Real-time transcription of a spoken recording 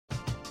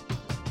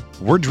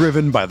We're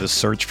driven by the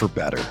search for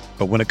better.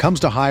 But when it comes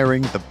to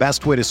hiring, the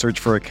best way to search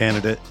for a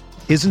candidate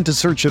isn't to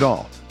search at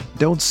all.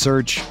 Don't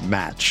search,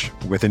 match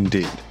with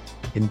Indeed.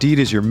 Indeed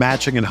is your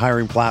matching and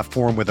hiring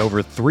platform with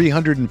over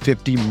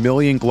 350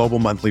 million global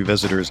monthly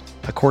visitors,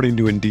 according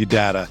to Indeed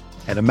data,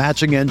 and a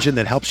matching engine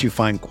that helps you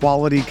find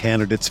quality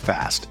candidates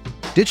fast.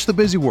 Ditch the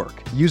busy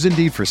work. Use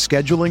Indeed for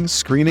scheduling,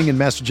 screening, and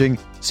messaging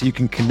so you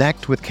can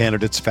connect with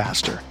candidates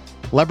faster.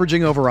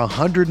 Leveraging over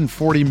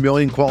 140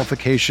 million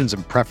qualifications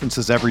and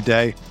preferences every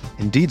day,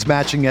 Indeed's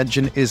matching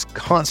engine is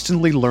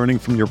constantly learning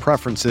from your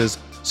preferences,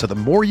 so the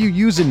more you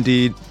use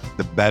Indeed,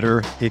 the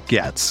better it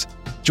gets.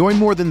 Join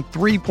more than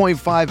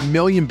 3.5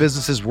 million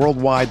businesses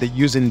worldwide that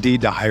use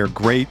Indeed to hire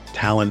great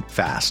talent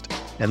fast.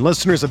 And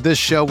listeners of this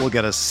show will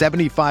get a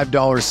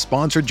 $75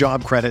 sponsored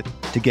job credit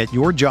to get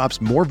your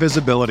jobs more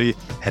visibility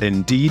at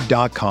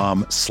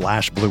Indeed.com/Blue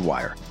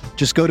Wire.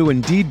 Just go to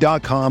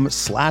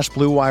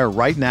Indeed.com/Blue Wire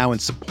right now and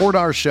support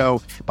our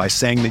show by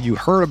saying that you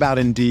heard about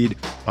Indeed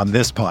on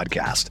this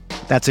podcast.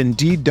 That's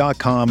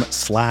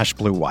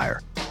Indeed.com/Blue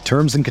Wire.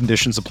 Terms and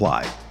conditions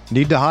apply.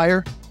 Need to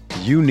hire?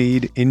 You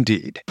need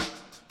Indeed.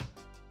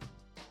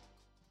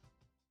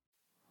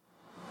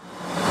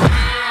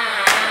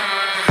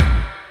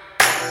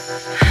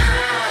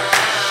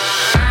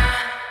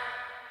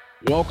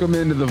 Welcome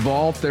into the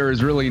vault. There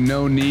is really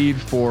no need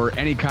for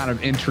any kind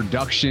of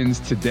introductions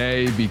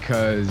today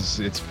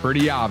because it's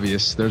pretty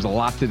obvious. There's a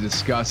lot to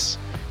discuss.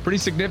 Pretty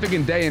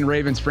significant day in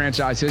Ravens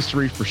franchise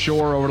history for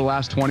sure. Over the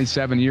last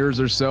 27 years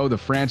or so, the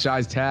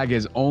franchise tag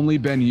has only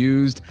been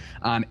used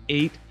on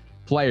 8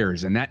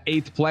 players, and that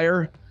 8th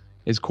player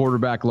is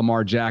quarterback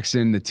Lamar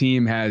Jackson. The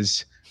team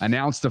has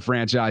announced the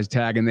franchise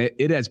tag, and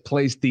it has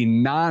placed the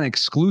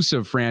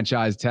non-exclusive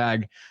franchise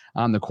tag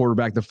on the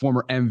quarterback, the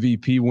former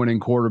MVP winning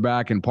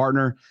quarterback and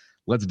partner.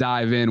 Let's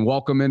dive in.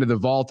 Welcome into the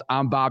vault.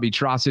 I'm Bobby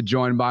Trossett,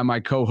 joined by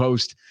my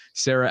co-host,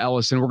 Sarah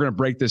Ellison. We're going to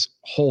break this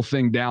whole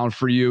thing down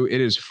for you.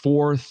 It is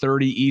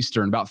 4:30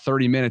 Eastern, about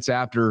 30 minutes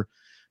after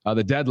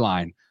the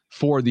deadline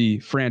for the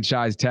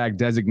franchise tag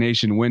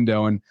designation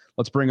window. And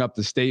let's bring up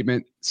the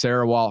statement,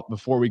 Sarah,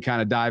 before we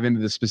kind of dive into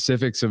the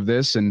specifics of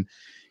this. And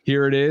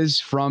here it is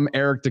from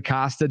Eric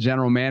DeCosta,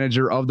 general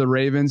manager of the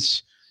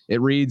Ravens.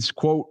 It reads,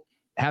 quote,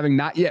 "Having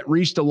not yet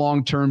reached a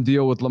long-term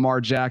deal with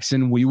Lamar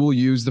Jackson, we will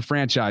use the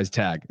franchise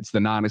tag." It's the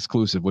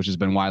non-exclusive, which has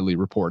been widely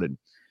reported.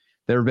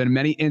 There have been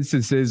many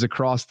instances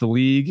across the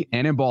league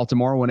and in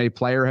Baltimore when a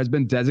player has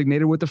been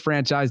designated with the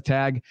franchise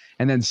tag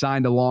and then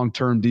signed a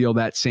long-term deal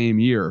that same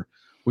year.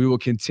 We will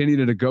continue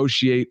to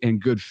negotiate in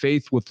good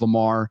faith with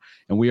Lamar,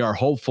 and we are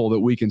hopeful that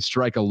we can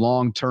strike a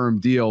long-term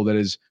deal that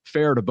is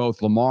fair to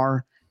both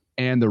Lamar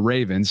and the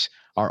Ravens.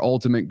 Our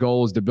ultimate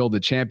goal is to build a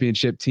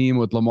championship team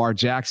with Lamar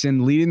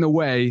Jackson leading the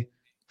way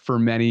for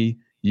many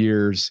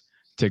years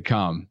to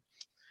come.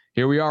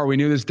 Here we are. We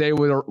knew this day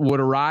would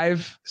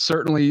arrive.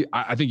 Certainly,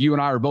 I think you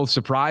and I are both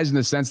surprised in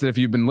the sense that if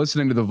you've been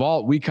listening to the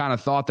vault, we kind of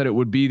thought that it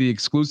would be the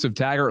exclusive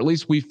tag, or at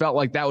least we felt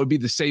like that would be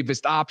the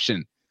safest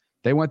option.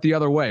 They went the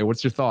other way.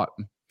 What's your thought?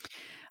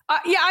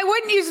 Yeah, I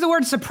wouldn't use the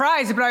word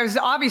surprise, but I was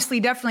obviously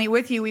definitely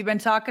with you. We've been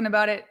talking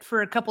about it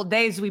for a couple of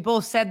days. We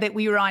both said that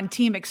we were on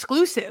team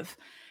exclusive.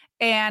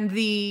 And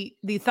the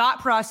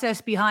thought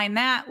process behind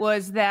that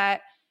was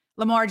that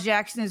Lamar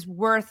Jackson is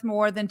worth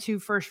more than 2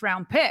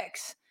 first-round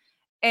picks.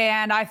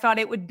 And I thought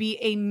it would be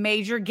a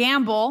major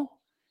gamble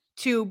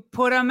to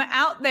put him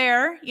out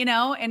there,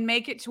 and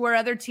make it to where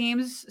other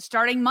teams,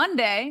 starting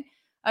Monday,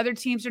 other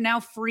teams are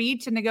now free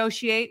to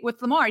negotiate with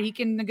Lamar. He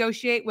can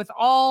negotiate with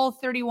all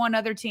 31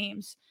 other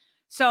teams.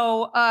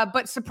 So,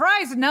 but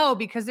surprise, no,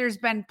 because there's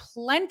been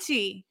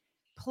plenty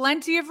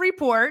of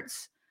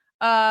reports,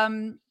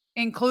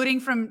 including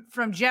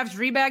from Jeff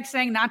Zrebiak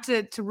saying not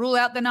to rule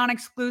out the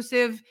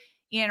non-exclusive.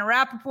 Ian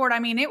Rappaport, I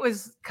mean, it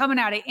was coming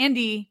out of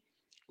Indy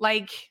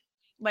like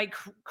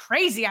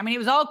crazy. I mean, it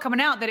was all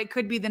coming out that it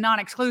could be the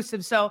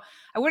non-exclusive. So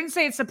I wouldn't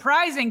say it's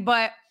surprising,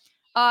 but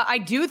I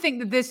do think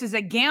that this is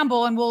a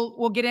gamble, and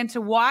we'll get into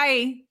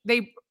why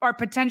they are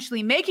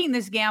potentially making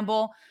this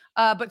gamble.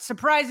 But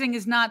surprising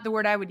is not the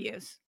word I would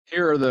use.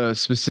 Here are the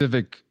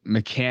specific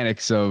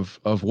mechanics of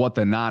what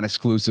the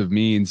non-exclusive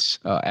means,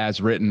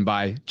 as written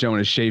by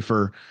Jonas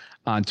Schaefer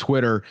on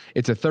Twitter.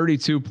 It's a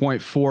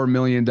 $32.4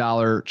 million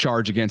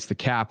charge against the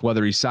cap,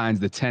 whether he signs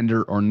the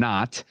tender or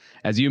not.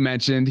 As you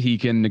mentioned, he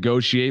can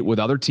negotiate with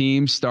other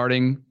teams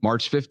starting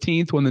March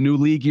 15th when the new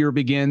league year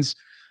begins,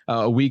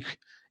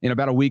 in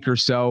about a week or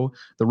so.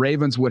 The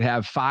Ravens would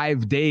have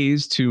 5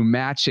 days to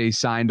match a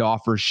signed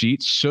offer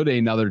sheet should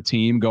another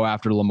team go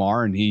after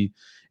Lamar, and he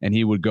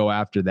would go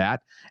after that.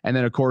 And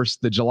then, of course,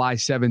 the July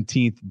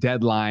 17th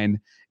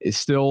deadline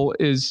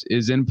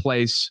is in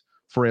place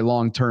for a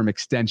long-term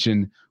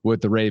extension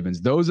with the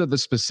Ravens. Those are the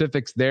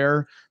specifics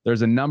there.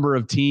 There's a number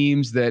of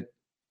teams that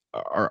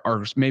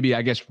are maybe,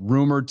 I guess,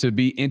 rumored to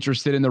be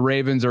interested in the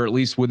Ravens, or at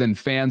least within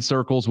fan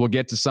circles. We'll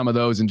get to some of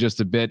those in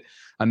just a bit.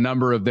 A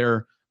number of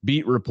their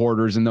beat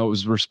reporters in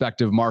those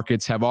respective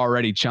markets have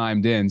already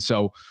chimed in.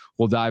 So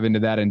we'll dive into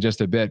that in just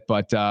a bit.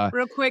 But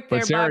real quick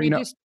there, Sarah,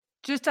 Bobby,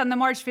 just on the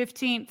March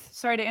 15th,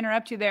 sorry to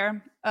interrupt you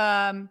there.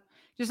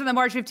 just on the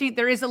March 15th,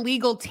 there is a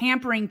legal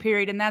tampering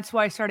period. And that's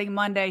why starting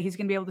Monday, he's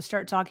going to be able to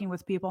start talking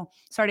with people.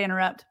 Sorry to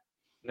interrupt.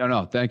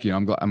 No, thank you.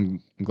 I'm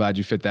glad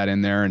you fit that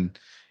in there. And,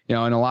 in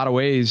a lot of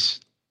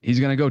ways, he's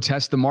going to go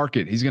test the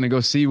market. He's going to go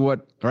see right?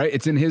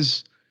 It's in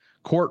his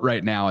court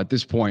right now at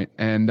this point.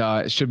 And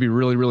it should be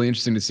really, really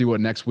interesting to see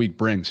what next week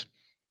brings.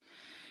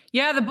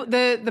 Yeah,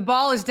 the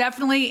ball is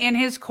definitely in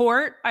his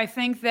court. I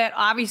think that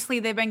obviously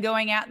they've been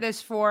going at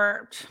this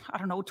for,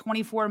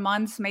 24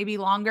 months, maybe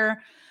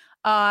longer.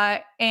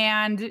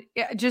 And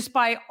just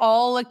by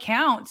all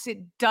accounts, it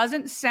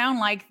doesn't sound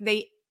like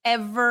they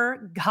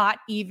ever got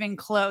even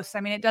close.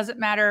 I mean, it doesn't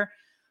matter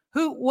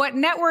what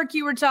network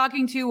you were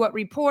talking to, what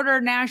reporter,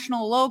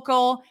 national,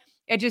 local,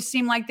 it just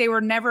seemed like they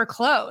were never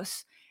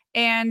close.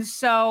 And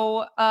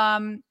so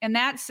in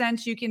that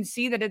sense, you can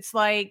see that it's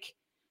like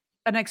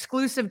an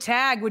exclusive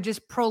tag would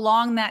just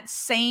prolong that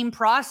same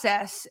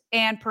process.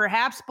 And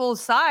perhaps both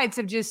sides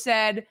have just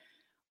said,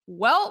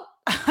 well,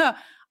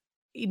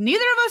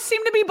 neither of us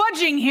seem to be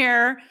budging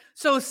here.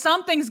 So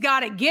something's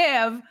got to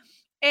give.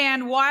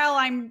 And while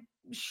I'm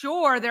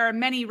sure there are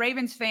many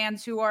Ravens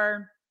fans who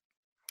are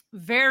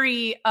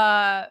very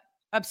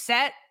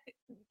upset,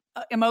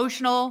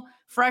 emotional,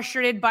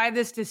 frustrated by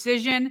this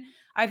decision,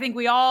 I think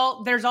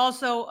there's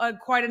also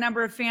quite a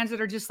number of fans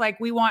that are just like,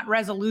 we want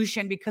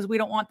resolution because we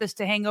don't want this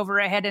to hang over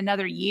our head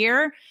another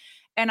year.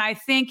 And I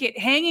think it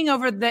hanging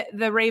over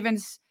the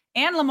Ravens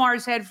and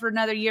Lamar's head for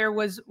another year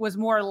was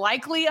more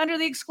likely under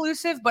the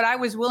exclusive, but I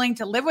was willing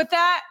to live with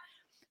that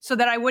so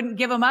that I wouldn't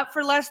give them up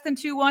for less than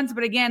 2-1s.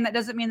 But again, that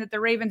doesn't mean that the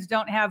Ravens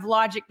don't have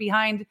logic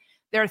behind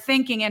their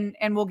thinking,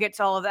 and we'll get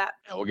to all of that.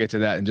 Yeah, we'll get to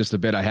that in just a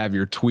bit. I have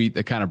your tweet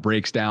that kind of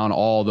breaks down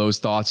all those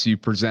thoughts. You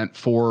present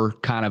 4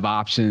 kind of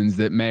options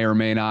that may or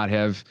may not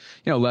have,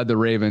 led the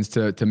Ravens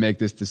to make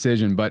this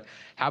decision. But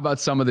how about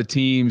some of the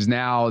teams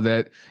now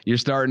that you're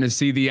starting to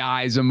see the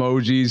eyes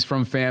emojis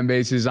from fan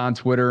bases on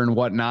Twitter and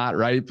whatnot,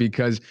 right?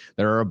 Because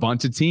there are a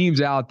bunch of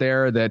teams out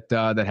there that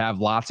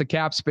have lots of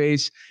cap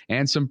space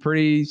and some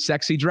pretty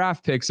sexy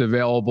draft picks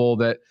available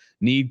that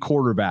need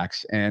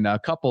quarterbacks. And a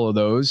couple of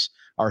those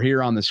are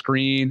here on the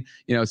screen.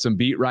 Some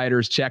beat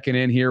writers checking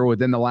in here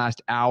within the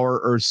last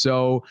hour or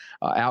so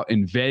out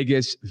in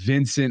Vegas.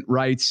 Vincent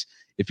writes,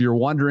 if you're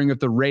wondering if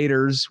the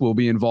Raiders will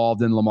be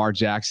involved in Lamar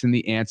Jackson,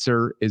 the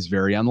answer is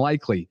very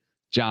unlikely.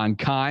 John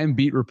Keim,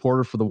 beat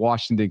reporter for the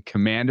Washington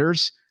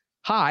Commanders.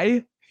 Hi,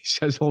 he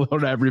says hello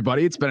to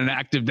everybody. It's been an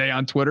active day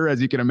on Twitter,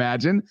 as you can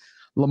imagine.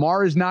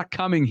 Lamar is not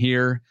coming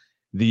here.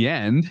 The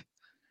end.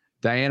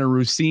 Diana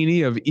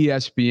Rossini of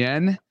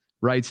ESPN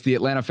writes, the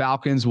Atlanta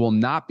Falcons will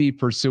not be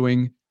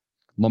pursuing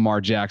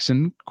Lamar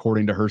Jackson,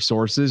 according to her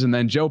sources. And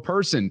then Joe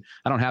Person,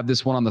 I don't have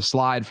this one on the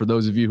slide for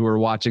those of you who are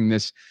watching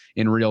this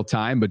in real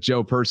time, but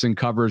Joe Person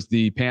covers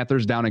the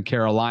Panthers down in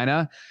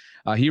Carolina.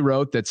 He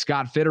wrote that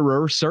Scott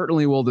Fitterer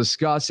certainly will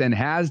discuss and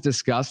has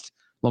discussed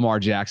Lamar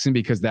Jackson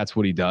because that's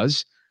what he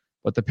does.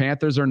 But the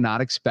Panthers are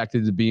not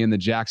expected to be in the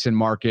Jackson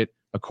market,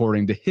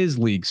 according to his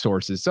league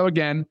sources. So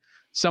again,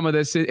 some of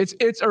this,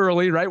 it's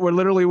early, right? We're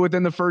literally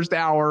within the first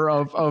hour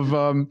of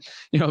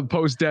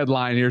post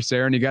deadline here,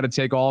 Sarah, and you got to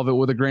take all of it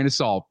with a grain of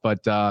salt.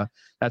 But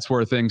that's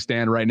where things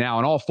stand right now.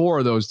 And all 4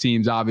 of those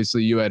teams,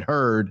 obviously, you had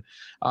heard,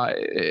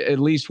 at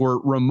least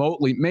were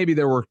remotely. Maybe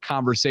there were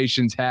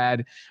conversations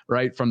had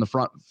right from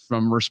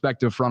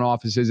respective front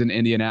offices in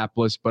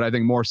Indianapolis, but I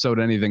think more so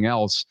than anything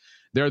else,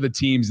 they're the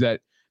teams that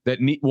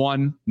need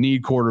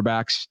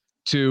quarterbacks,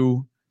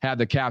 2 have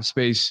the cap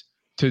space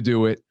to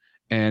do it,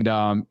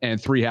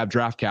 and 3 have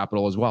draft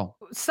capital as well.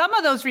 Some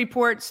of those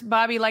reports,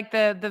 Bobby, like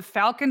the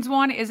Falcons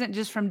one, isn't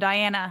just from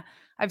Diana.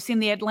 I've seen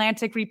the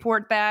Atlantic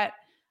report that,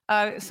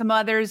 some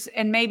others,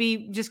 and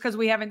maybe just because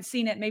we haven't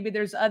seen it, maybe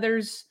there's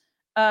others.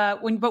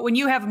 But when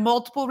you have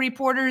multiple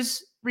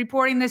reporters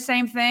reporting the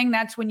same thing,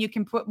 that's when you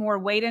can put more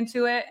weight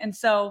into it. And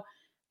so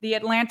the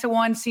Atlanta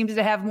one seems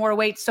to have more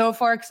weight so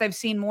far because I've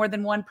seen more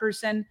than one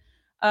person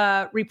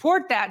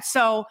report that.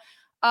 So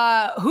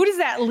who does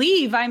that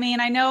leave? I mean,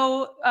 I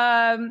know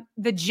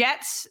the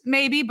Jets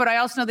maybe, but I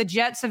also know the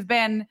Jets have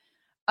been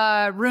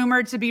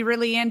rumored to be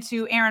really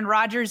into Aaron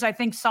Rodgers. I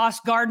think Sauce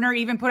Gardner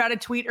even put out a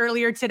tweet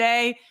earlier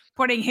today,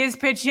 putting his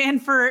pitch in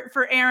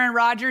for Aaron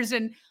Rodgers.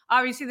 And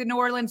obviously the New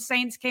Orleans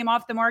Saints came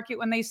off the market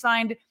when they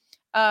signed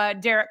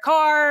Derek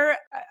Carr.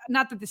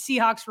 Not that the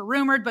Seahawks were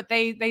rumored, but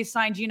they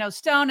signed Geno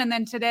Stone. And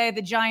then today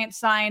the Giants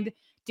signed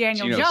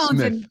Daniel Geno Jones.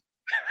 Smith. And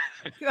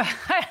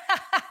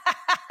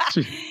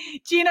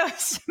Geno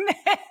Smith.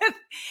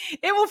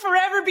 It will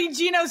forever be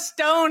Geno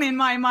Stone in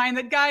my mind.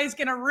 That guy is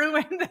going to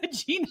ruin the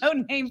Geno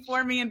name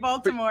for me in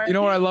Baltimore. But you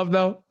know what I love,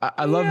 though?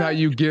 I love how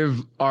you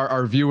give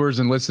our viewers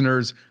and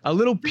listeners a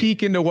little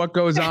peek into what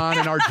goes on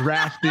in our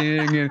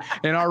drafting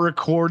and our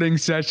recording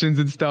sessions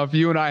and stuff.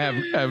 You and I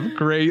have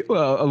great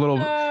a little.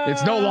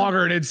 It's no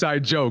longer an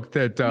inside joke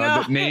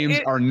that names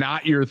are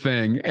not your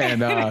thing,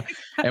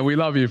 and we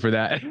love you for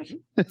that.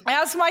 I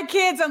ask my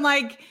kids, I'm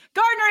like,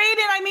 Gardner,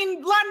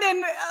 Aiden,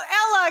 London,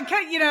 Ella,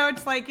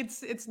 it's like,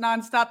 it's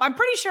nonstop. I'm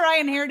pretty sure I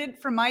inherited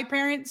from my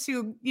parents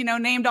who,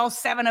 named all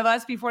 7 of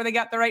us before they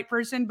got the right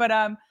person. But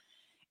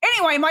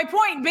Anyway, my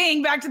point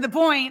being, back to the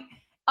point,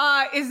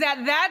 is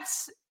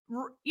that's,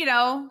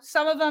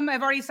 some of them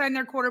have already signed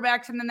their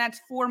quarterbacks, and then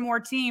that's 4 more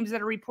teams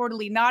that are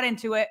reportedly not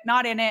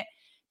in it.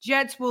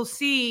 Jets will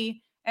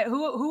see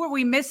who are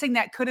we missing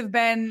that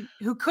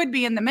who could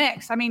be in the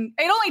mix. I mean,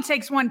 it only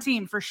takes one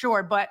team for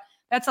sure, but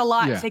that's a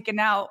lot taken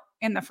out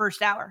in the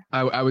first hour.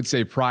 I would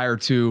say prior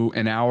to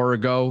an hour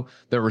ago,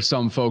 there were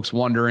some folks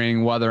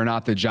wondering whether or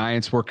not the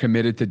Giants were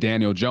committed to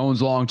Daniel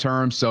Jones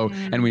long-term. So,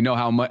 and we know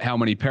how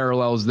many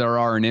parallels there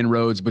are and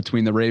inroads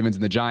between the Ravens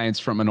and the Giants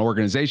from an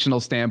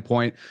organizational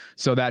standpoint.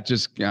 So that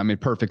just,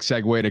 perfect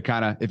segue to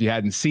kind of, if you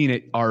hadn't seen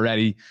it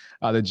already,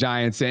 the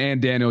Giants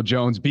and Daniel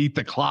Jones beat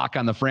the clock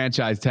on the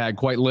franchise tag,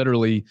 quite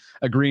literally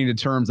agreeing to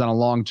terms on a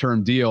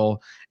long-term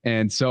deal.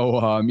 And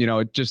so,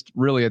 just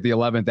really at the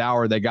 11th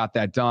hour, they got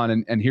that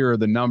done. And here are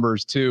the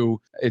numbers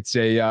too. It's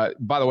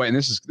by the way, and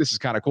this is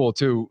kind of cool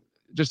too.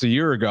 Just a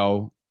year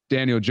ago,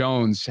 Daniel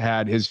Jones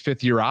had his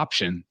 5th-year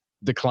option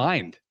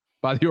declined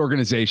by the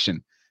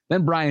organization.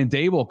 Then Brian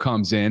Daboll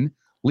comes in,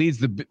 leads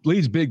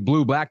Big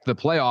Blue back to the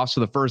playoffs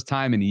for the first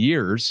time in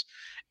years.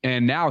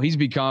 And now he's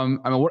become,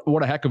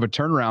 what a heck of a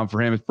turnaround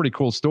for him. It's a pretty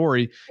cool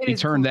story. He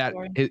turned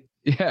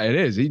Yeah, it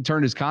is. He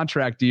turned his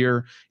contract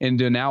year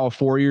into now a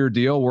 4-year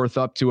deal worth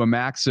up to a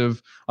max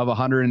of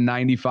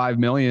 $195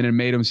 million and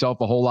made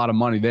himself a whole lot of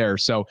money there.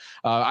 So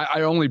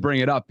I only bring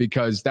it up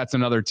because that's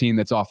another team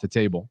that's off the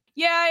table.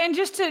 Yeah, and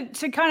just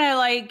to kind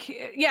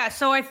of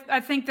so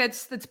I think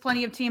that's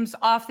plenty of teams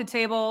off the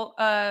table.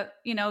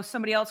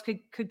 Somebody else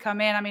could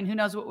come in. I mean, who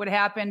knows what would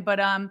happen?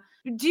 But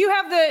do you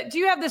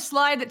have the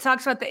slide that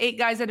talks about the 8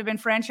 guys that have been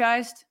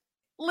franchised?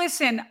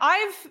 Listen,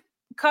 I've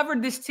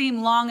covered this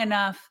team long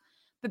enough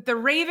that the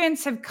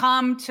Ravens have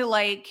come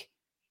to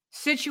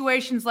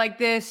situations like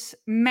this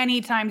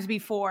many times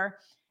before.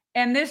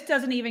 And this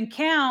doesn't even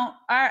count.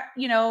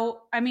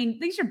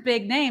 These are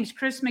big names: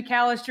 Chris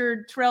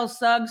McAllister, Terrell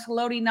Suggs,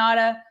 Haloti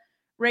Ngata,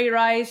 Ray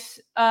Rice.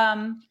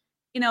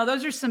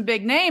 Those are some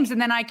big names.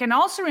 And then I can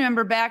also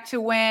remember back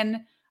to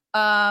when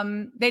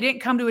they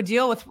didn't come to a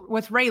deal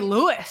with Ray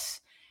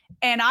Lewis.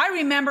 And I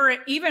remember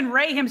even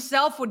Ray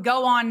himself would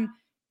go on,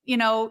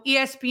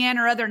 ESPN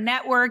or other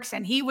networks,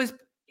 and he was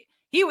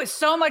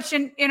so much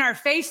in our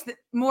face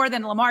more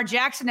than Lamar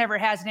Jackson ever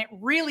has. And it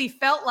really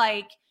felt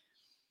like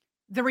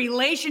the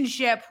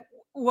relationship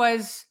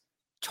was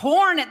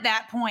torn at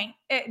that point.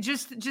 It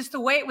just the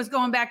way it was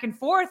going back and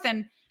forth.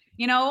 And,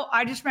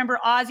 I just remember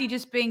Ozzie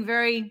just being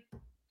very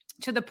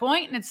to the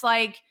point. And it's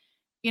like,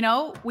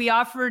 we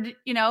offered,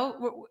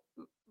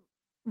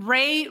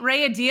 Ray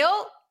a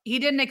deal. He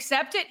didn't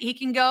accept it. He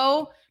can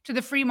go to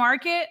the free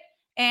market.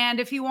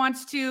 And if he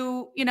wants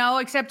to,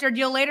 accept our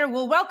deal later,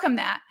 we'll welcome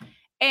that.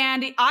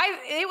 And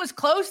it was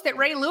close that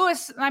Ray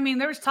Lewis,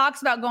 there was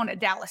talks about going to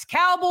Dallas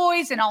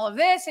Cowboys and all of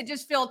this. It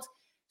just felt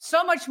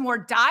so much more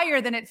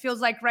dire than it feels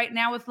like right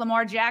now with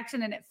Lamar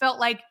Jackson. And it felt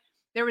like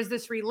there was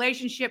this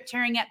relationship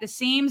tearing at the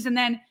seams. And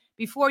then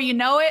before you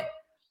know it,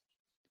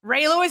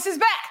 Ray Lewis is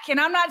back. And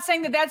I'm not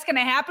saying that that's going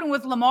to happen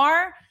with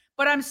Lamar,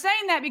 but I'm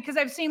saying that because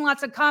I've seen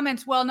lots of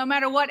comments. Well, no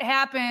matter what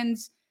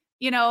happens,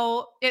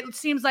 it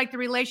seems like the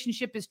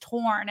relationship is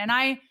torn. And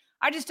I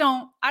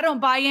don't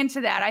buy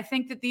into that. I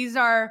think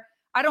that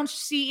I don't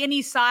see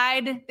any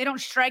side. They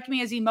don't strike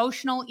me as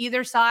emotional,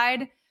 either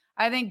side.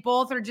 I think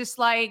both are just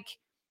like,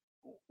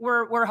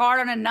 we're hard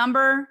on a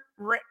number.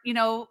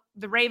 The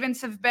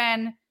Ravens have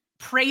been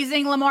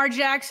praising Lamar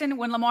Jackson.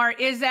 When Lamar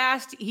is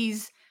asked,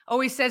 he's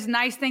always says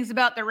nice things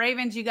about the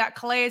Ravens. You got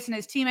Calais and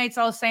his teammates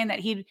all saying that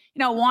he,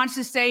 wants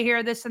to stay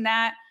here, this and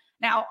that.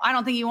 Now, I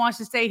don't think he wants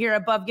to stay here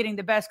above getting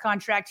the best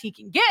contract he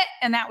can get.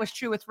 And that was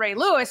true with Ray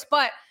Lewis.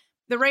 But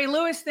the Ray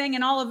Lewis thing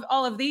and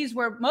all of these,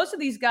 where most of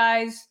these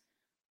guys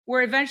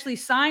were eventually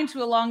signed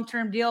to a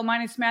long-term deal,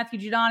 minus Matthew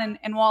Judon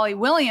and Wally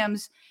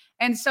Williams.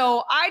 And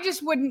so I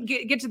just wouldn't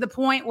get to the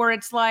point where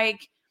it's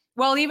like,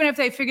 well, even if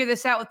they figure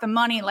this out with the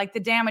money, like the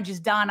damage is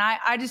done.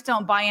 I just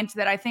don't buy into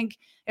that. I think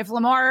if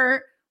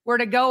Lamar were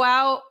to go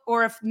out,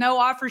 or if no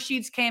offer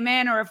sheets came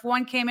in, or if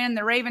one came in,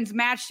 the Ravens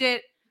matched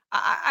it,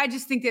 I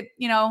just think that,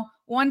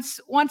 once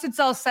it's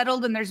all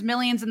settled and there's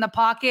millions in the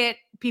pocket,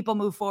 people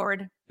move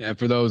forward. Yeah.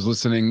 For those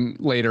listening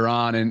later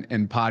on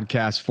in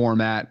podcast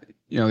format,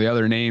 the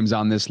other names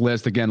on this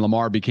list, again,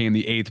 Lamar became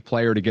the 8th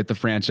player to get the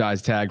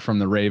franchise tag from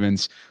the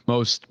Ravens.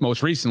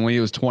 Most recently,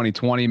 it was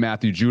 2020,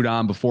 Matthew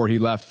Judon before he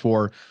left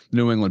for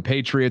New England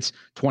Patriots.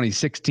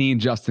 2016,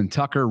 Justin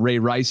Tucker, Ray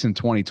Rice in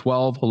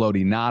 2012,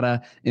 Haloti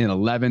Ngata in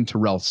 11,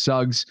 Terrell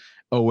Suggs,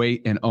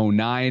 08 and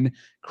 09,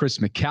 Chris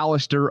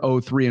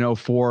McAllister, 03 and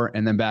 04,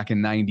 and then back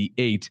in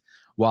 98,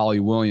 Wally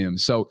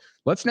Williams. So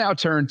let's now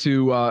turn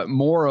to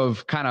more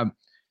of kind of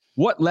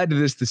what led to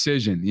this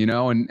decision,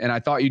 and I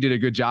thought you did a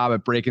good job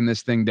at breaking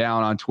this thing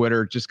down on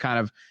Twitter, just kind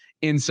of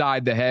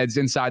inside the heads,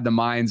 inside the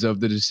minds of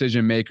the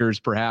decision makers,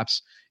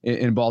 perhaps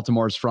in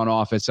Baltimore's front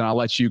office. And I'll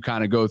let you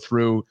kind of go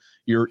through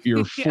your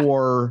yeah.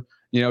 4,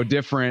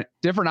 different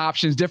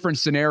options, different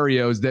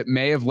scenarios that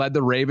may have led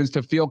the Ravens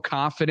to feel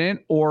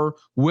confident or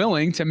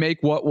willing to make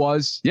what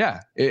was,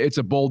 it's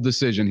a bold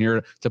decision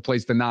here to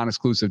place the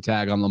non-exclusive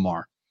tag on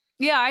Lamar.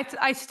 Yeah,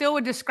 I still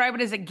would describe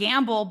it as a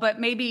gamble, but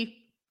maybe,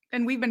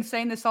 and we've been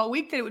saying this all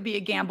week, that it would be a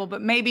gamble,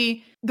 but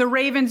maybe the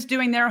Ravens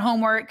doing their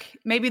homework,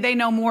 maybe they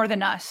know more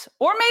than us,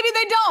 or maybe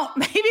they don't.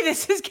 Maybe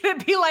this is going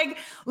to be like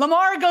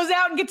Lamar goes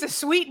out and gets a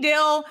sweet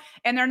deal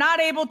and they're not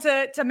able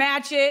to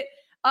match it.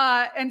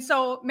 And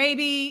so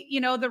maybe,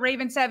 the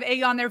Ravens have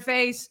egg on their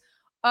face,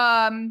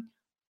 or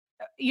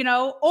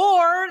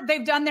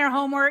they've done their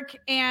homework.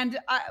 And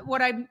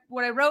what I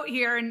wrote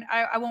here, and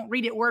I won't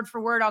read it word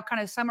for word, I'll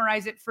kind of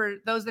summarize it for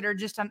those that are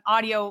just on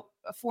audio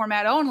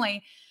format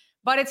only.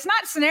 But it's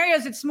not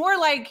scenarios. It's more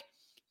like,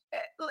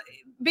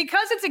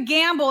 because it's a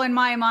gamble in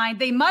my mind,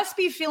 they must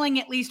be feeling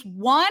at least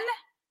one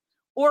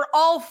or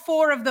all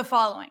four of the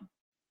following.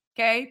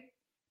 Okay.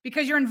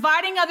 Because you're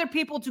inviting other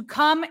people to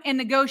come and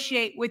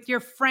negotiate with your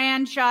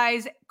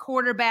franchise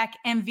quarterback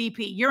MVP.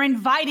 You're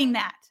inviting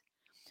that.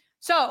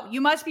 So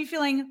you must be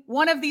feeling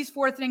one of these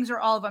four things or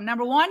all of them.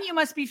 Number one, you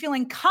must be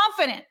feeling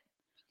confident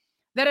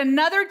that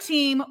another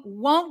team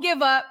won't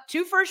give up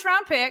 2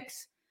 first-round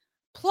picks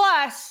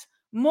plus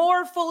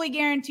more fully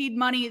guaranteed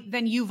money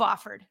than you've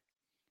offered.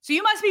 So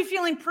you must be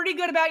feeling pretty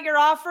good about your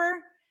offer,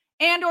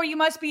 and or you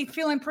must be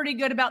feeling pretty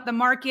good about the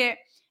market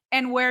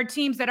and where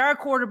teams that are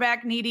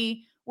quarterback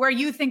needy, where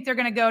you think they're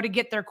going to go to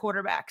get their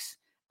quarterbacks.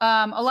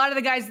 A lot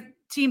of the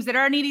teams that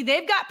are needy,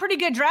 they've got pretty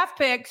good draft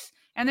picks,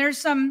 and there's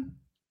some,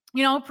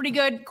 pretty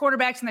good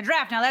quarterbacks in the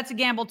draft. Now that's a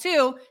gamble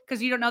too,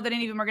 because you don't know that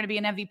any of them are going to be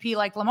an MVP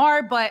like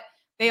Lamar, but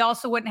they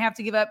also wouldn't have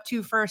to give up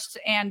 2 firsts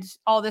and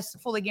all this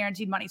fully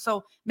guaranteed money.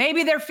 So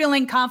maybe they're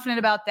feeling confident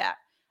about that.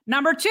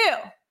 Number 2,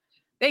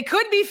 they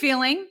could be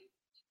feeling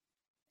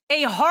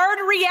a hard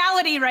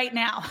reality right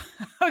now.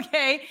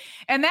 Okay.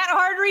 And that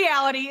hard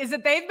reality is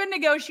that they've been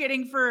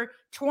negotiating for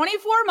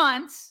 24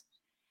 months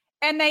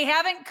and they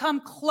haven't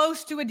come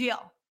close to a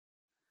deal.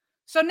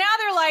 So now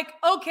they're like,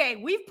 okay,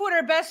 we've put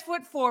our best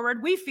foot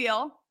forward, we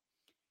feel,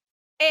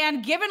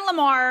 and given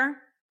Lamar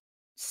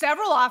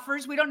several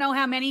offers. We don't know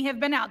how many have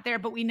been out there,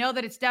 but we know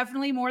that it's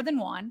definitely more than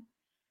one.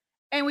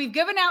 And we've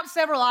given out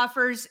several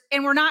offers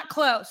and we're not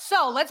close.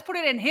 So let's put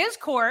it in his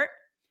court.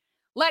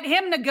 Let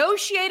him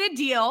negotiate a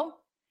deal.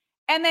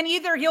 And then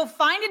either he'll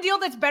find a deal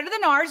that's better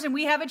than ours and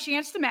we have a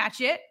chance to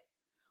match it,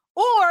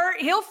 or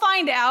he'll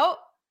find out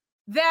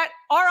that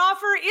our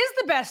offer is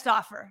the best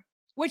offer,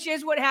 which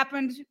is what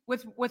happened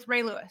with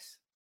Ray Lewis.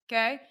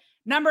 Okay.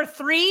 Number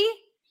 3,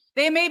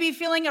 they may be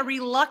feeling a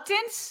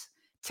reluctance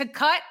to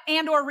cut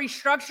and or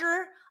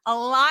restructure a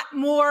lot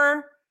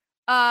more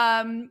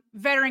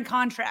veteran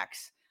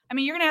contracts. I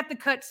mean, you're going to have to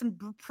cut some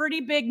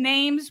pretty big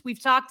names.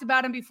 We've talked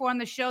about them before on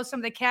the show,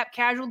 some of the cap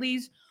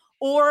casualties,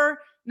 or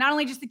not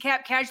only just the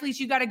cap casualties,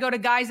 you got to go to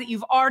guys that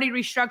you've already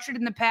restructured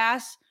in the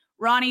past.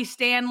 Ronnie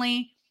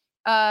Stanley,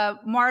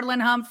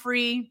 Marlon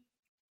Humphrey,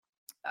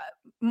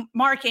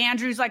 Mark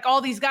Andrews, like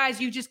all these guys,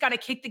 you just got to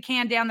kick the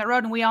can down the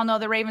road. And we all know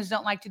the Ravens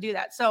don't like to do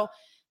that. So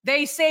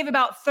they save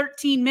about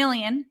 $13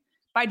 million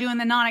by doing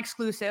the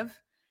non-exclusive.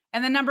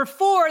 And then number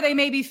 4, they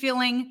may be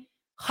feeling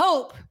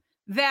hope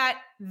that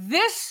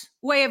this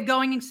way of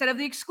going instead of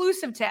the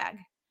exclusive tag,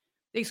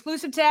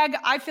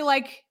 I feel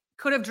like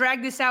could have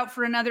dragged this out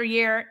for another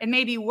year and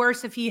maybe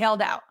worse if he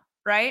held out,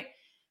 right?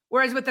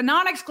 Whereas with the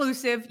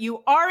non-exclusive,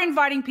 you are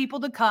inviting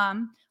people to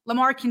come.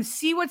 Lamar can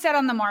see what's out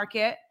on the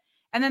market.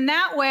 And then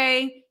that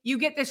way you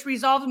get this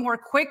resolved more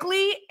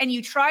quickly and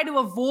you try to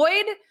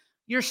avoid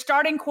your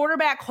starting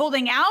quarterback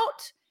holding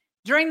out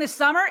during the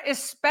summer,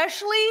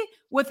 especially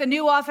with a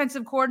new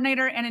offensive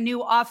coordinator and a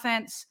new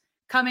offense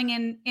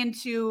coming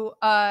into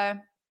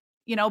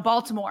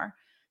Baltimore.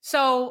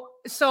 So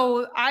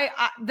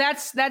I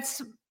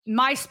that's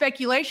my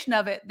speculation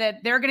of it,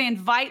 that they're going to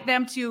invite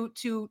them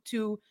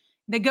to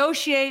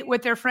negotiate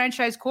with their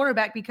franchise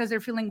quarterback because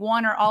they're feeling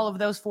one or all of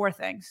those 4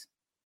 things.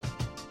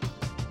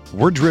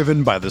 We're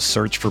driven by the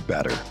search for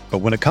better. But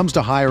when it comes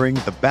to hiring,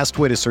 the best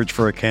way to search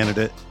for a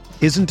candidate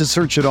isn't to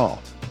search at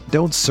all.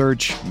 Don't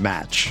search,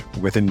 match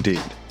with Indeed.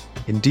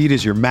 Indeed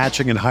is your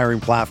matching and hiring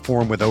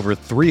platform with over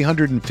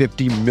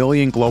 350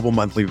 million global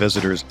monthly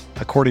visitors,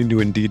 according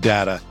to Indeed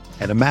data,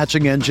 and a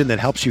matching engine that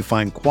helps you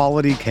find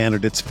quality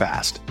candidates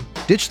fast.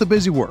 Ditch the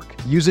busy work.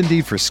 Use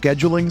Indeed for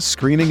scheduling,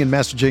 screening, and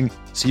messaging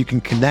so you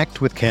can connect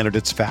with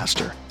candidates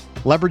faster.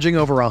 Leveraging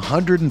over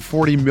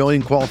 140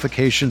 million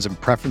qualifications and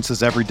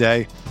preferences every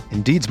day,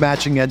 Indeed's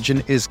matching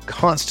engine is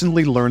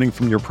constantly learning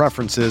from your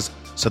preferences,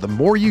 so the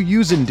more you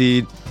use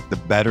Indeed, the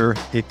better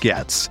it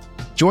gets.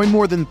 Join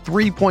more than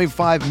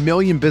 3.5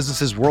 million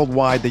businesses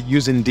worldwide that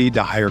use Indeed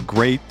to hire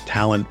great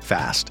talent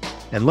fast.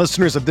 And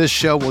listeners of this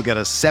show will get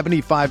a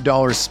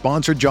 $75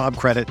 sponsored job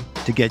credit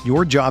to get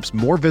your jobs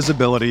more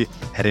visibility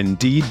at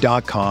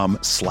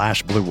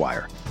Indeed.com/Blue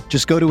Wire.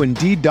 Just go to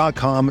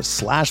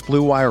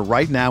Indeed.com/Blue Wire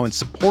right now and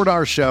support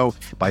our show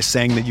by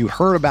saying that you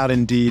heard about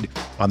Indeed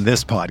on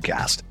this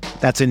podcast.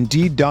 That's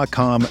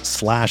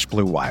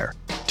Indeed.com/Blue Wire.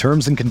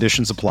 Terms and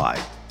conditions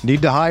apply.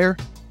 Need to hire?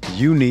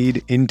 You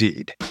need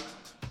Indeed.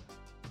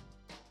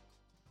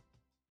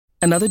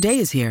 Another day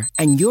is here,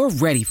 and you're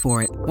ready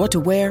for it. What to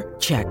wear?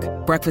 Check.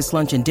 Breakfast,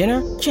 lunch, and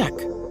dinner? Check.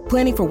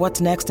 Planning for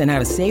what's next and how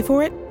to save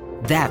for it?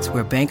 That's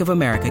where Bank of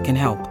America can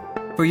help.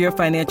 For your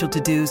financial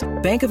to-dos,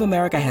 Bank of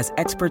America has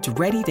experts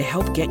ready to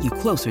help get you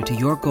closer to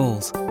your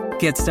goals.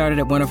 Get started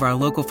at one of our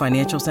local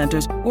financial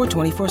centers or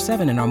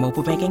 24/7 in our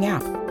mobile banking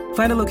app.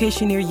 Find a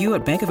location near you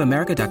at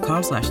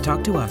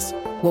bankofamerica.com/talktous.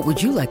 What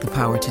would you like the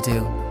power to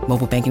do?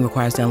 Mobile banking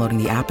requires downloading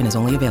the app and is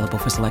only available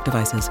for select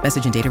devices.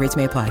 Message and data rates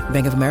may apply.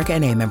 Bank of America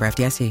NA, member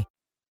FDIC.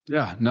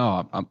 Yeah,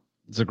 no,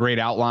 it's a great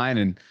outline.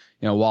 And,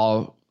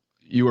 while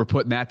you were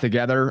putting that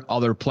together,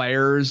 other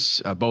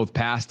players, both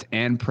past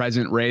and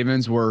present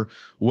Ravens, were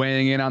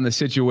weighing in on the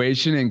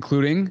situation,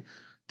 including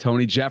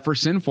Tony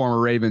Jefferson, former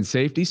Ravens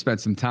safety,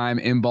 spent some time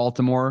in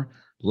Baltimore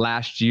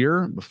last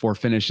year before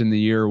finishing the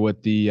year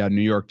with the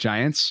New York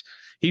Giants.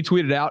 He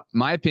tweeted out,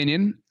 "My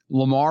opinion,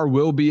 Lamar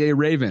will be a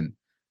Raven.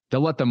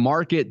 They'll let the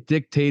market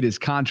dictate his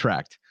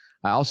contract.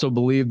 I also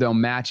believe they'll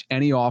match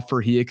any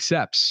offer he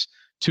accepts.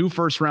 2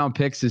 first-round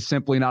picks is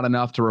simply not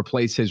enough to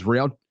replace his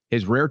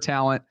rare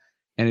talent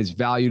and his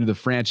value to the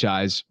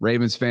franchise.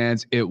 Ravens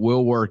fans, it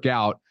will work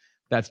out.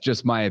 That's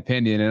just my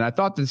opinion." And I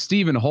thought that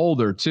Stephen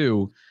Holder,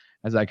 too,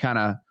 as I kind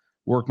of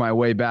work my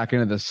way back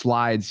into the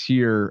slides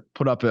here,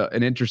 put up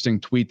an interesting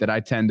tweet that I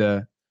tend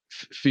to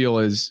feel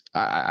is,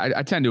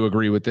 I tend to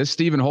agree with this.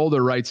 Stephen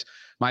Holder writes,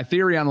 "My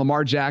theory on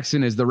Lamar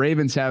Jackson is the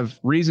Ravens have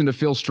reason to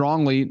feel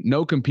strongly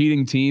no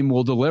competing team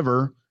will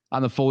deliver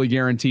on the fully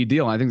guaranteed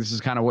deal." And I think this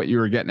is kind of what you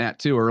were getting at,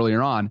 too,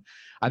 earlier on.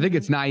 I think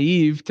it's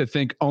naive to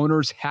think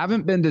owners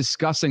haven't been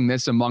discussing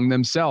this among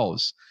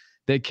themselves.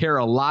 They care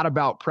a lot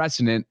about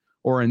precedent,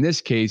 or in this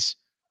case,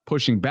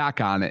 pushing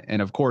back on it.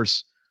 And of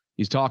course,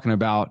 he's talking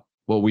about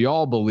what we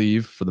all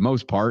believe, for the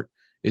most part,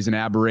 is an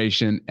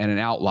aberration and an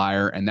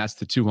outlier, and that's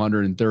the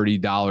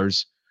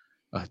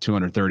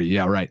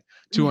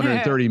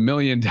 $230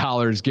 million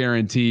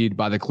guaranteed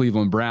by the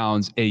Cleveland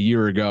Browns a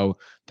year ago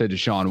to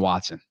Deshaun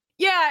Watson.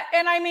 Yeah,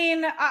 and I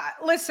mean,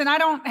 listen, I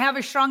don't have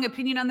a strong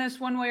opinion on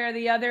this one way or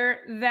the other.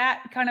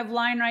 That kind of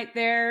line right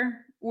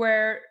there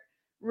where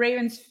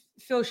Ravens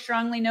feel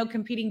strongly no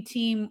competing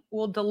team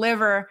will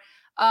deliver.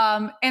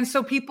 And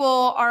so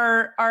people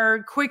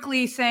are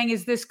quickly saying,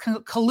 is this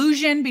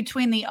collusion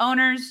between the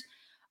owners?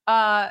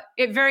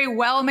 It very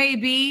well may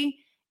be,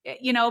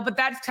 but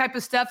that type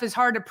of stuff is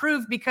hard to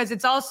prove because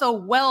it's also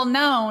well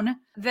known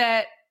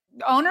that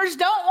owners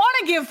don't want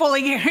to give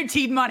fully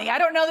guaranteed money. I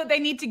don't know that they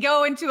need to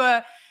go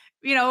into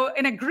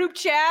in a group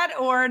chat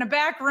or in a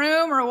back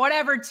room or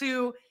whatever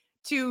to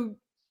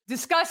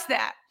discuss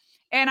that.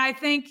 And I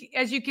think,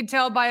 as you can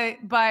tell by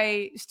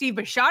Steve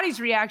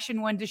Bisciotti's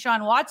reaction when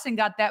Deshaun Watson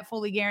got that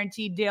fully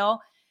guaranteed deal,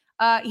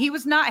 he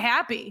was not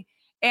happy.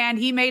 And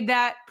he made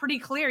that pretty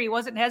clear. He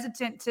wasn't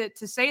hesitant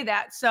to say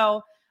that.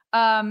 So,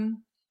 it's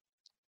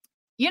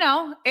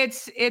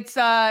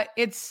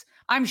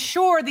I'm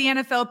sure the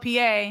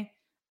NFLPA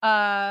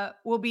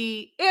will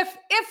be,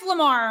 if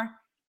Lamar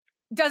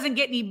doesn't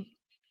get any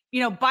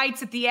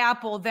bites at the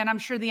apple, then I'm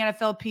sure the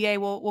NFLPA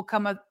will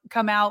come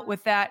out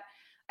with that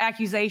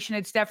accusation.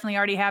 It's definitely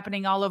already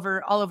happening all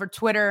over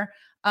Twitter.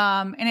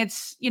 And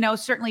it's,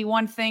 certainly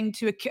one thing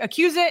to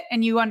accuse it.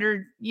 And you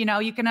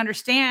can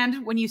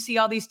understand when you see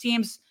all these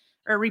teams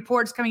or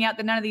reports coming out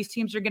that none of these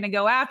teams are going to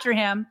go after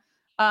him.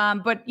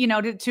 But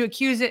to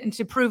accuse it and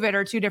to prove it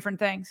are two different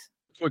things.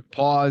 Quick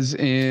pause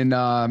in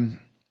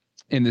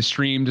the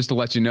stream just to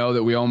let you know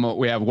that we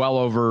have well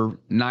over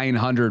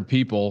 900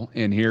 people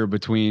in here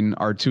between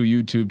our 2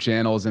 YouTube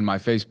channels and my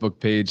Facebook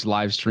page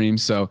live stream.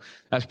 So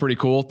that's pretty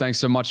cool. Thanks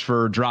so much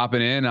for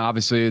dropping in.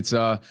 Obviously it's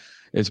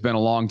been a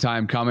long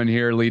time coming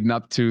here leading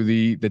up to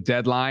the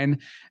deadline.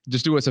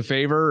 Just do us a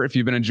favor. If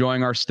you've been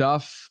enjoying our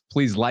stuff,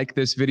 please like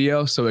this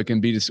video so we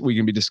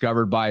can be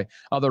discovered by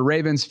other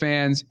Ravens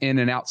fans in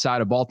and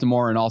outside of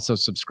Baltimore, and also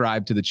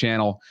subscribe to the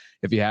channel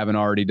if you haven't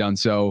already done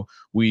so.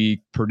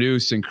 We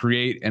produce and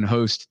create and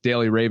host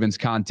daily Ravens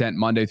content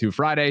Monday through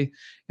Friday,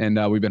 and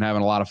we've been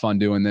having a lot of fun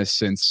doing this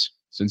since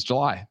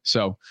July.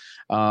 So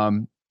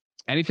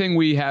anything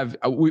we have,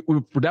 we're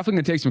definitely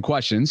going to take some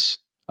questions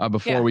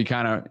before we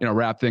kind of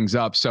wrap things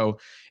up. So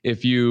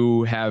if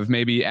you have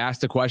maybe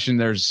asked a question,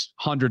 there's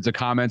hundreds of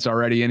comments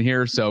already in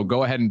here. So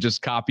go ahead and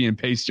just copy and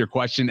paste your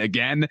question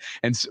again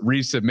and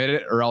resubmit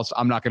it, or else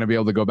I'm not going to be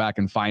able to go back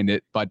and find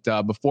it. But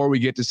before we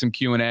get to some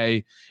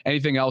Q&A,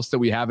 anything else that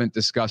we haven't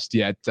discussed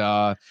yet?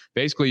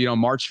 Basically,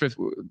 March 5th,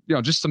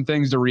 just some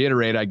things to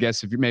reiterate, I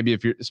guess,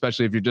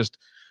 especially if you're just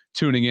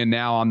tuning in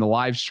now on the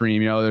live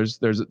stream,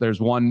 there's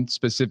one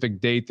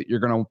specific date that you're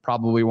going to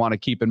probably want to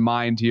keep in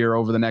mind here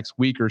over the next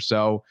week or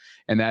so.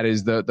 And that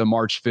is the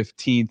March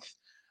 15th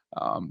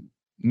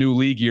new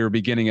league year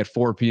beginning at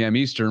 4 p.m.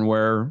 Eastern,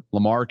 where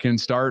Lamar can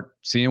start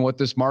seeing what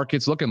this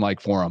market's looking like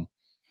for him.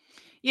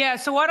 Yeah.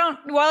 So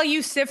while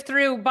you sift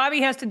through,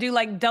 Bobby has to do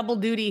like double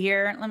duty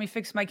here. Let me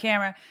fix my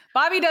camera.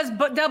 Bobby does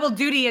double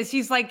duty as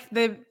he's like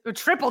the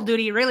triple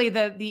duty, really,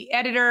 the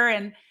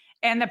editor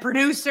and the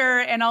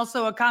producer and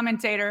also a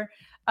commentator.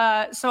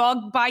 So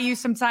I'll buy you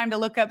some time to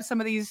look up some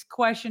of these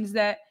questions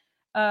that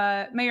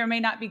may or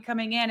may not be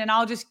coming in. And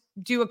I'll just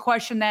do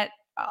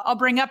I'll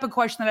bring up a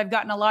question that I've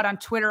gotten a lot on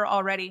Twitter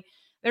already.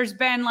 There's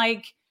been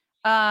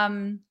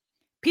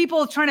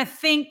people trying to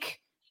think,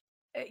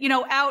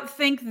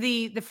 outthink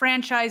the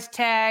franchise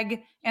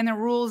tag and the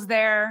rules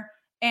there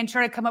and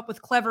try to come up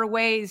with clever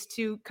ways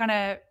to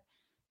kind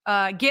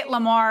of get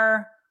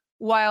Lamar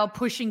while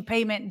pushing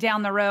payment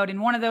down the road.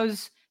 And one of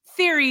those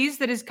theories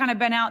that has kind of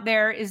been out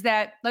there is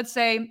that, let's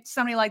say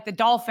somebody like the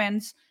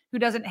Dolphins, who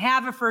doesn't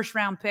have a first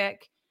round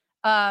pick,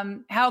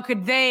 how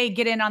could they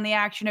get in on the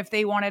action if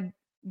they wanted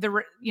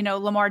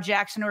Lamar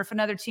Jackson, or if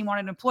another team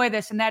wanted to employ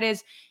this? And that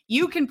is,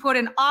 you can put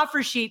an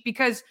offer sheet,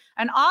 because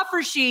an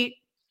offer sheet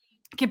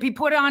can be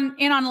put on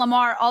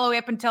Lamar all the way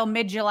up until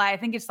mid-July. I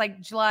think it's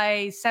like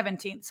July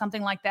 17th,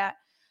 something like that.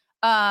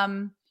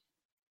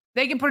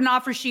 They can put an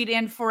offer sheet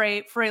in for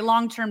a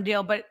long-term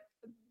deal, but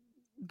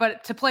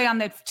to play on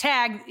the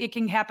tag, it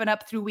can happen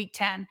up through week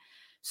 10.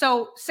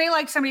 So say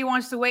like somebody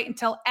wants to wait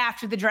until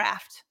after the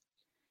draft,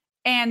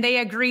 and they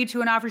agree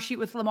to an offer sheet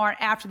with Lamar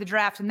after the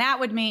draft. And that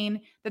would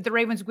mean that the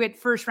Ravens would get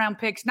first round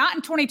picks, not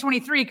in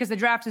 2023 because the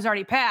draft has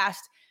already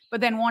passed,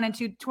 but then one in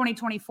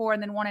 2024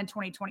 and then one in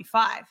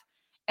 2025.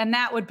 And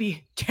that would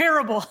be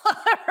terrible,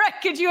 right?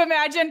 Could you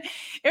imagine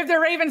if the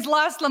Ravens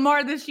lost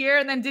Lamar this year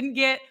and then didn't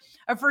get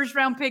a first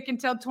round pick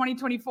until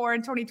 2024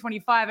 and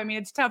 2025? I mean,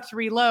 it's tough to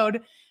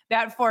reload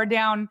that far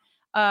down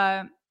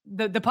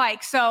the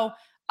pike. So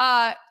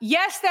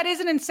yes, that is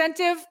an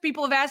incentive.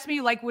 People have asked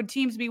me, like, would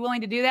teams be willing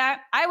to do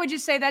that? I would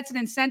just say that's an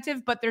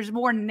incentive, but there's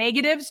more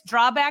negatives,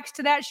 drawbacks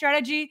to that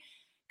strategy,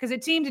 because a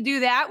team to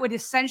do that would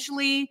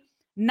essentially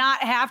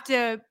not have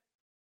to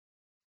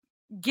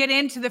get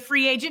into the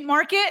free agent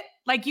market.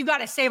 Like, you got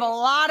to save a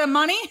lot of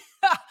money,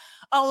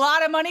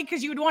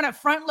 because you would want to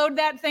front load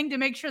that thing to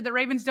make sure the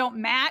Ravens don't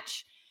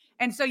match.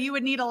 And so you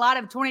would need a lot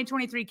of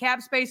 2023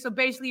 cap space. So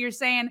basically you're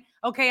saying,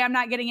 okay, I'm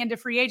not getting into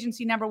free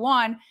agency, number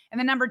one. And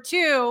then number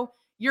two,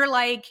 you're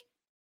like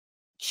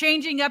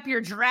changing up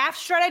your draft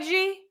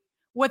strategy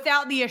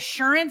without the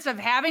assurance of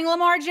having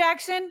Lamar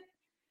Jackson.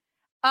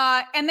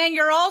 And then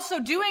you're also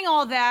doing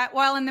all that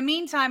while in the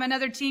meantime,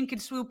 another team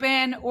could swoop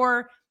in,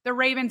 or the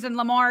Ravens and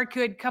Lamar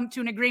could come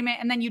to an agreement.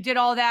 And then you did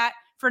all that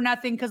for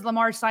nothing because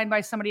Lamar signed by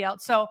somebody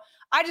else. So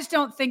I just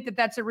don't think that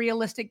that's a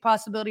realistic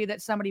possibility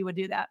that somebody would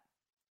do that.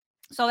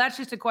 So that's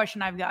just a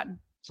question I've gotten.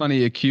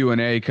 Plenty of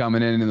Q&A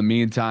coming in the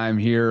meantime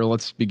here.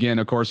 Let's begin.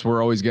 Of course,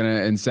 we're always going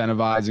to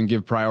incentivize and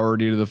give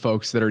priority to the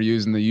folks that are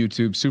using the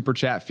YouTube super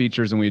chat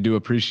features, and we do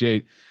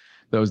appreciate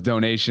those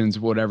donations,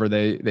 whatever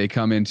they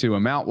come into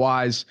amount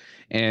wise.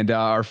 And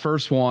our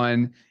first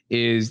one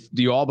is,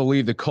 do you all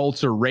believe the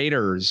Colts or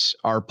Raiders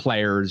are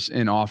players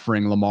in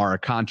offering Lamar a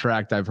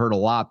contract? I've heard a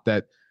lot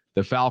that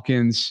the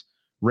Falcons,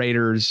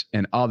 Raiders,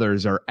 and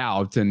others are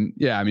out. And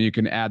yeah, I mean, you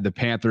can add the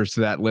Panthers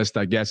to that list,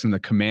 I guess, and the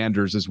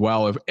Commanders as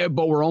well.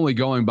 But we're only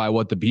going by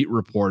what the beat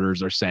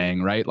reporters are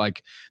saying, right?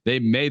 Like they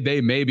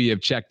maybe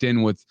have checked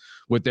in with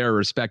their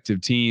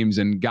respective teams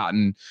and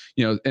gotten,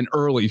 an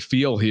early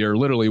feel here,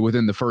 literally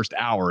within the first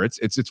hour. It's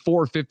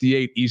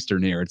 4:58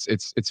 Eastern here.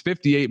 It's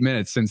 58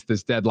 minutes since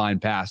this deadline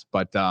passed.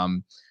 But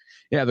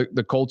yeah,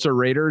 the Colts or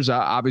Raiders,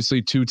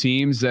 obviously two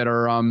teams that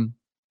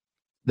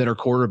are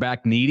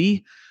quarterback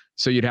needy.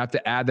 So you'd have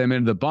to add them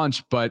into the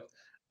bunch, but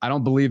I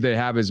don't believe they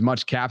have as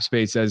much cap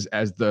space as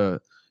the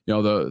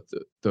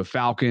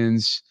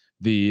Falcons,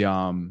 the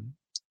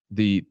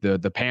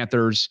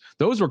Panthers.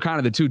 Those were kind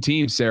of the two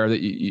teams, Sarah,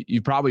 that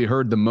you probably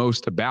heard the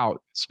most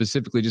about,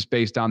 specifically just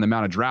based on the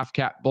amount of draft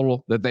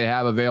capital that they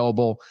have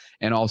available,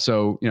 and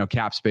also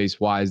cap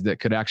space wise that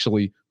could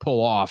actually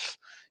pull off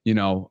a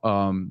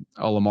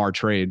Lamar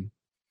trade.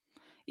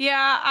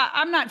 Yeah,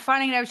 I'm not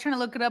finding it. I was trying to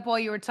look it up while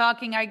you were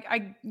talking.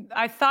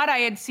 I thought I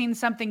had seen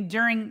something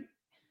during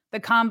the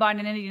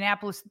combine in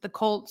Indianapolis that the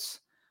Colts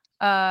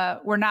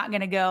were not going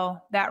to go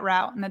that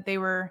route, and that they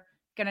were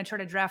going to try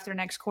to draft their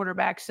next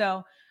quarterback.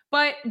 So,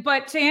 but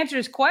to answer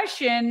his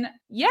question,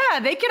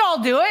 yeah, they could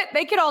all do it.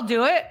 They could all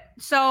do it.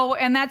 So,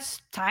 and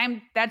that's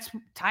time.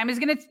 Time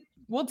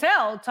will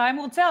tell. Time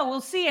will tell.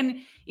 We'll see. And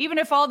even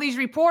if all these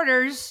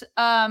reporters,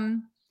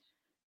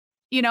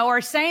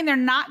 are saying they're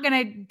not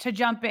going to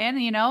jump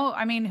in,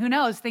 I mean, who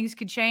knows? Things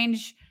could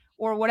change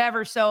or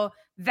whatever. So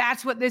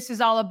that's what this is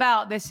all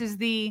about. This is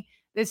the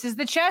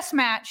chess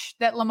match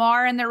that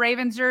Lamar and the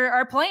Ravens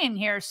are playing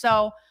here.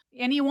 So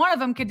any one of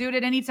them could do it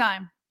at any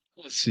time.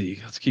 Let's see.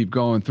 Let's keep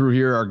going through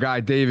here. Our guy,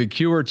 David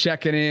Kewer,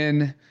 checking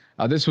in.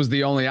 This was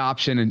the only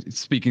option, and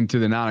speaking to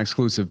the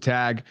non-exclusive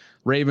tag,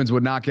 Ravens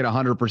would not get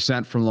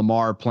 100% from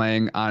Lamar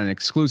playing on an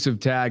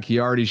exclusive tag. He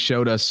already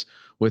showed us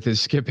with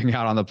his skipping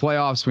out on the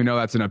playoffs. We know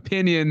that's an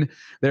opinion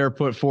there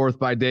put forth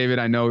by David.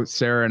 I know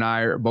Sarah and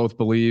I both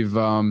believe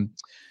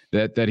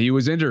that he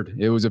was injured.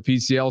 It was a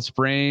PCL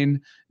sprain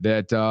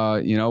that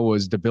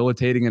was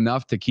debilitating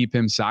enough to keep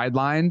him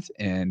sidelined,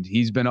 and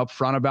he's been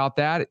upfront about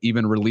that,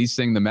 even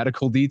releasing the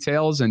medical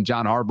details. And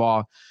John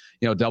Harbaugh,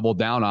 doubled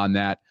down on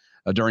that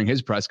during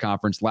his press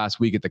conference last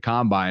week at the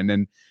Combine.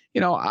 And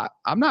I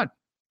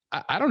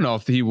don't know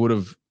if he would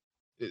have.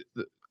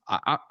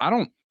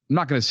 I'm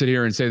not going to sit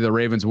here and say the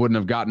Ravens wouldn't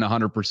have gotten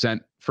 100%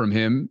 from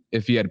him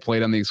if he had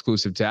played on the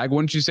exclusive tag.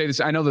 Wouldn't you say this?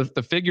 I know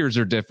the figures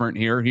are different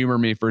here. Humor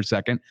me for a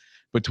second.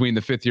 between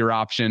the 5th-year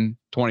option,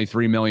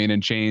 $23 million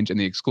and change, and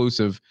the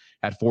exclusive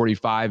at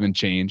 $45 and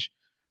change.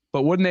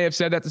 But wouldn't they have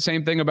said that the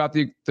same thing about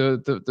the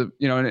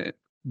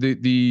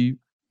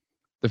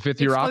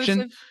 5th-year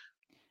option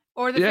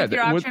or the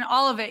 5th-year option?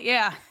 All of it,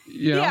 yeah,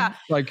 yeah.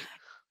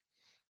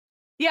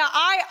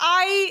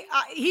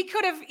 He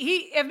could have.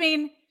 I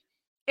mean,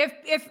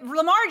 if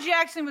Lamar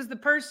Jackson was the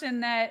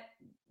person that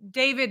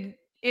David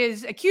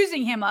is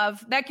accusing him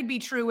of, that could be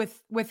true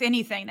with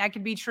anything. That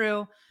could be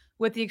true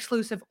with the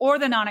exclusive or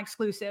the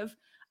non-exclusive.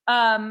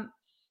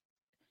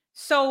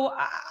 So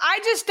I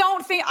just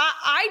don't think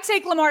I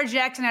take Lamar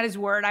Jackson at his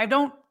word. I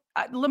don't.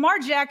 Lamar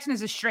Jackson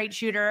is a straight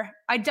shooter.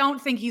 I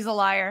don't think he's a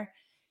liar.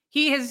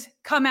 He has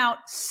come out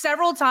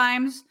several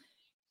times.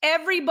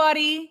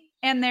 Everybody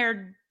and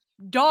their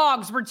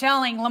dogs were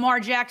telling Lamar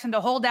Jackson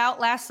to hold out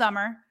last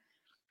summer.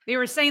 They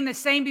were saying the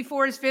same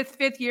before his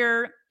fifth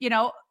year,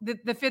 the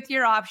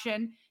 5th-year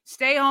option.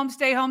 Stay home,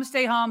 stay home,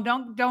 stay home.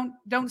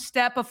 Don't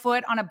step a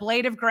foot on a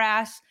blade of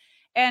grass.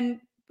 And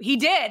he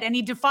did, and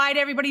he defied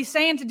everybody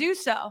saying to do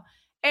so.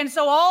 And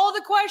so all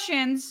the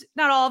questions,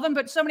 not all of them,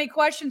 but so many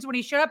questions when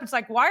he showed up, it's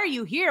like, why are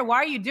you here? Why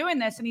are you doing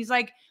this? And he's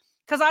like,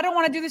 because I don't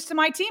want to do this to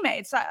my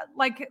teammates.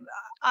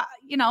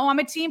 I'm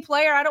a team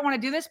player. I don't want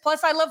to do this.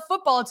 Plus, I love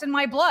football. It's in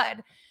my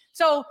blood.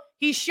 So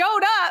he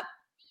showed up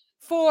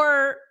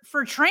for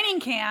training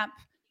camp,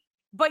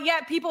 but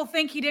yet people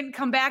think he didn't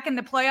come back in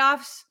the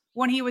playoffs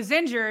when he was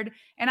injured.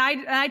 And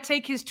I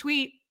take his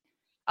tweet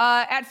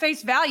at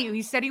face value.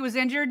 He said he was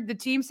injured. The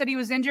team said he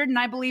was injured, and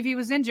I believe he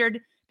was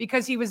injured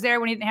because he was there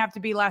when he didn't have to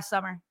be last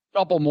summer.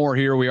 Couple more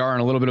here. We are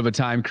in a little bit of a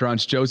time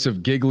crunch.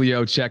 Joseph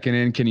Giglio checking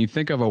in. Can you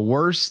think of a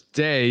worse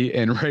day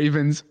in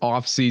Ravens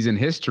offseason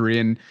history?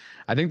 And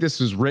I think this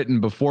was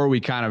written before we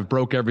kind of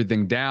broke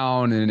everything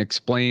down and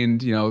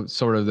explained,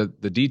 sort of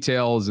the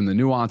details and the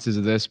nuances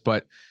of this.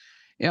 But,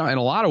 in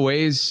a lot of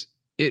ways,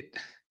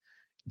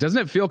 doesn't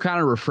it feel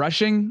kind of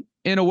refreshing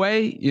in a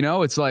way?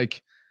 It's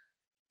like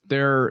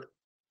the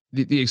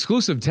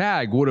exclusive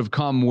tag would have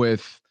come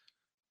with,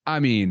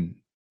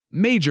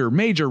 major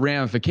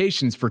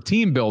ramifications for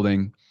team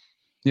building,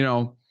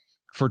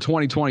 for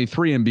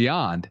 2023 and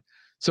beyond.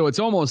 So it's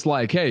almost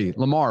like, hey,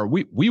 Lamar,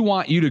 we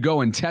want you to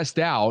go and test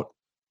out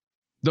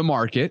the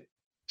market.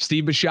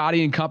 Steve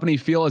Bisciotti and company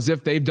feel as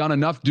if they've done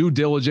enough due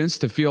diligence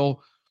to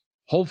feel,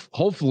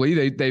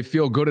 hopefully they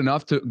feel good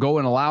enough to go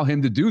and allow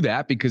him to do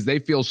that, because they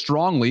feel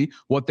strongly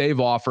what they've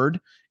offered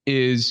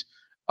is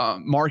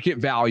market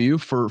value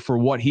for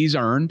what he's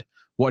earned,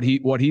 what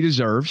he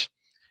deserves.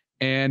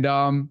 And,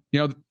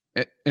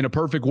 in a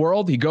perfect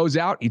world, he goes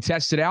out, he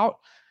tests it out,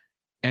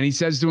 and he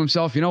says to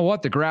himself, you know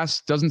what? The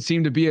grass doesn't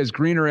seem to be as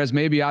greener as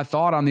maybe I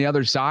thought on the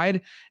other side.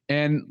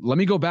 And let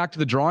me go back to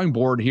the drawing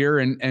board here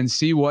and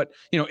see what,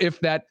 if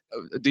that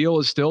deal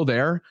is still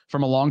there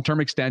from a long-term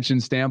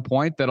extension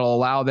standpoint, that'll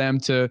allow them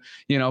to,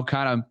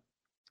 kind of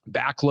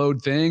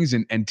backload things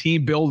and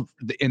team build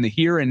in the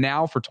here and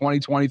now for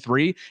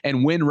 2023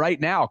 and win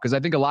right now. Because I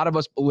think a lot of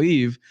us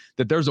believe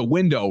that there's a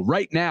window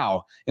right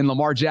now in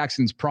Lamar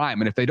Jackson's prime.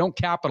 And if they don't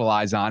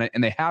capitalize on it,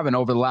 and they haven't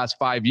over the last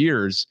 5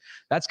 years,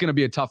 that's going to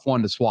be a tough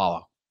one to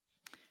swallow.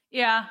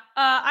 Yeah,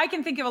 I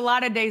can think of a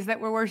lot of days that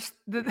were worse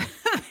than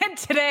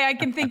today. I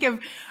can think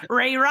of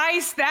Ray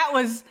Rice. That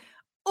was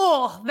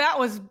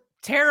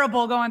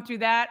terrible going through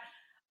that.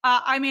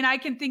 I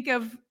can think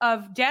of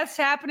deaths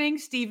happening,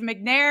 Steve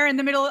McNair in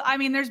the middle.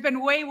 There's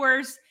been way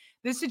worse.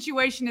 This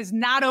situation is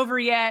not over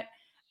yet.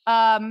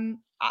 And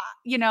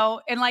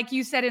like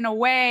you said, in a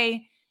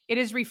way, it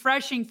is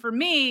refreshing for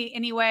me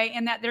anyway,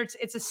 in that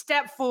it's a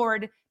step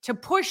forward to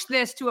push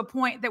this to a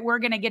point that we're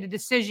going to get a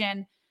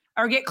decision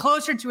or get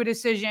closer to a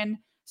decision.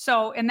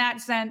 So in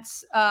that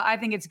sense, I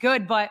think it's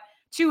good. But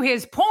to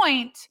his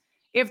point,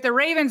 if the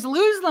Ravens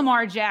lose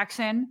Lamar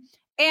Jackson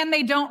and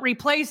they don't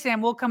replace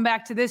him, we'll come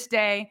back to this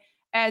day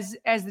as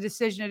the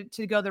decision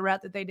to go the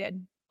route that they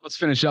did. Let's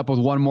finish up with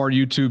one more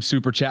YouTube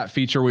super chat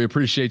feature. We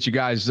appreciate you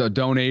guys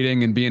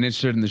donating and being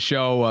interested in the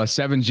show.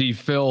 7G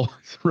Phil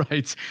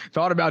writes,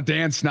 thought about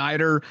Dan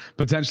Snyder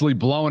potentially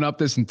blowing up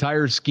this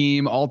entire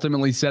scheme,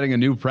 ultimately setting a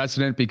new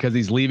precedent because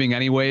he's leaving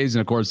anyways.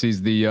 And of course,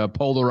 he's the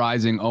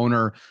polarizing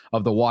owner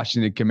of the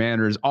Washington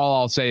Commanders. All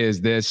I'll say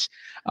is this,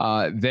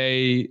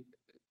 they,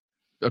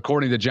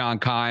 according to John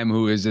Keim,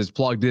 who is as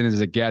plugged in as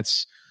it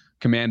gets,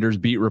 Commanders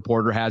beat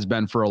reporter, has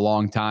been for a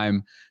long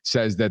time,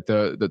 says that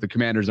the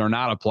Commanders are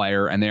not a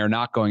player and they are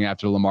not going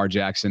after Lamar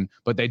Jackson,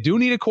 but they do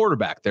need a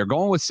quarterback. They're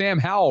going with Sam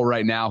Howell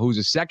right now, who's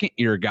a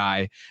second-year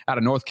guy out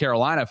of North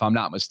Carolina, if I'm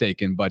not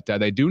mistaken, but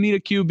they do need a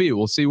QB.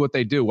 We'll see what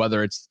they do,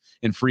 whether it's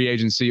in free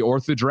agency or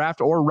through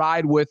draft, or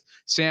ride with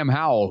Sam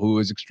Howell, who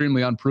is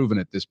extremely unproven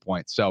at this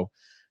point. So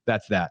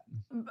that's that.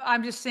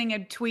 I'm just seeing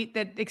a tweet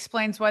that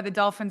explains why the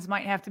Dolphins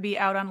might have to be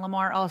out on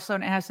Lamar also,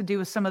 and it has to do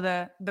with some of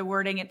the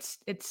wording. It's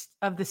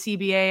of the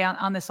CBA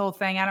on this whole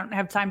thing. I don't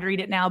have time to read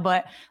it now,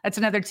 but that's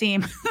another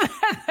team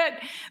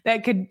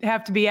that could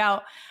have to be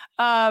out.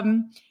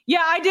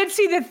 Yeah, I did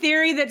see the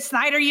theory that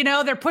Snyder,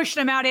 they're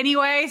pushing him out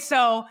anyway,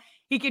 so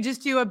he could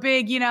just do a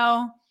big,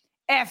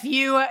 F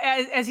you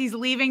as he's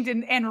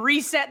leaving and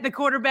reset the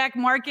quarterback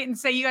market and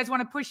say, you guys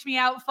want to push me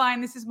out?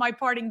 Fine. This is my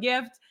parting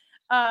gift.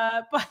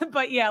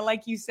 But yeah,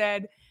 like you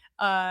said,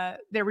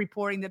 they're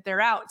reporting that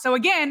they're out. So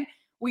again,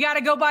 we got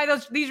to go by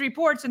these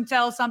reports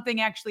until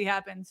something actually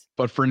happens.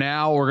 But for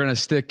now, we're going to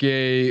stick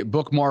a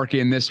bookmark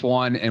in this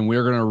one, and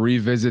we're going to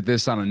revisit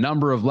this on a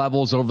number of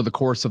levels over the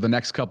course of the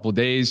next couple of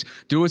days.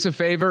 Do us a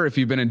favor. If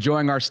you've been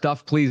enjoying our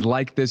stuff, please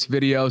like this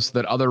video so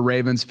that other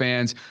Ravens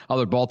fans,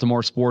 other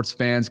Baltimore sports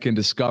fans can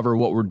discover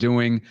what we're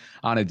doing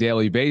on a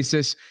daily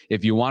basis.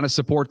 If you want to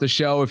support the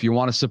show, if you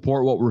want to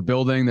support what we're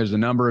building, there's a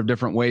number of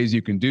different ways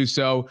you can do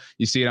so.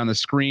 You see it on the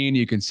screen.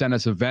 You can send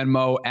us a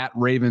Venmo at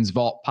Ravens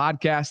Vault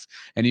Podcast,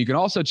 and you can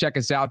also check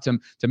us out to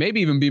maybe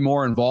even be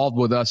more involved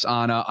with us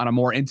on a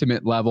more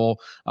intimate level,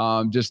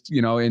 just,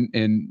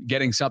 in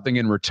getting something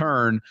in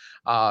return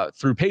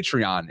through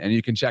Patreon. And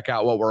you can check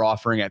out what we're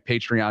offering at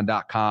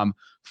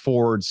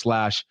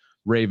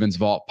patreon.com/Ravens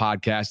Vault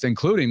Podcast,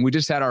 including we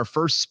just had our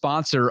first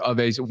sponsor of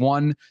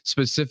one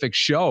specific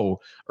show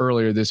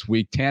earlier this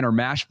week, Tanner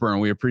Mashburn.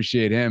 We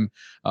appreciate him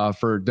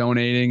for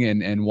donating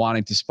and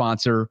wanting to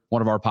sponsor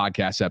one of our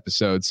podcast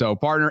episodes. So,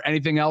 partner,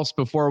 anything else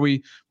before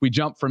we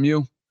jump from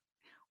you?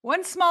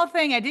 One small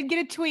thing. I did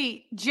get a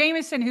tweet.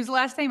 Jameson, whose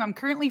last name I'm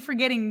currently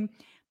forgetting,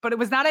 but it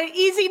was not an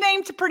easy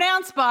name to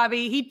pronounce,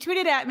 Bobby. He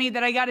tweeted at me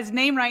that I got his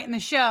name right in the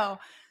show.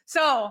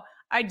 So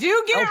I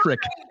do get Elfrick. it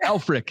right.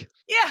 Elfrick.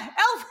 Yeah,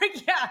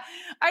 Elfrick. Yeah,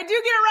 I do get it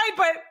right,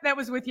 but that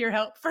was with your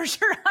help for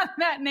sure on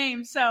that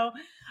name. So,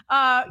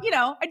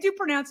 I do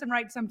pronounce them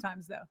right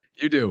sometimes, though.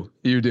 You do.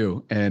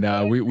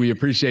 And we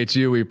appreciate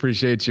you. We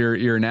appreciate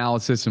your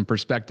analysis and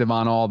perspective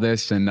on all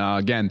this. And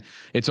again,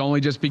 it's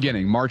only just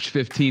beginning. March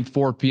 15th,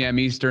 4 p.m.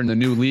 Eastern, the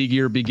new league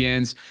year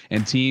begins,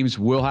 and teams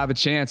will have a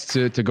chance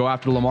to go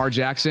after Lamar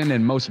Jackson.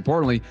 And most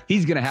importantly,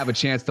 he's going to have a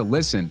chance to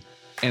listen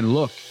and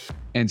look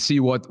and see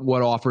what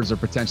offers are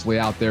potentially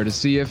out there to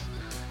see if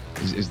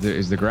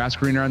is the grass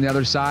greener on the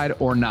other side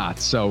or not.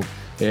 So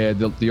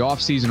the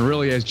off season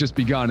really has just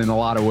begun in a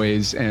lot of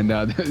ways, and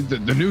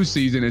the new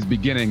season is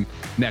beginning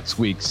next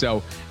week.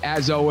 So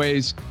as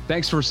always,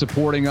 thanks for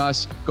supporting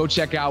us. Go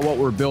check out what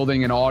we're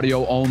building in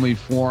audio only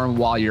form.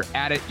 While you're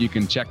at it, you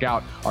can check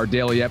out our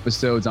daily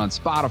episodes on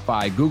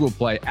Spotify, Google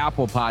Play,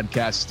 Apple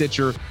Podcasts,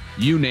 Stitcher,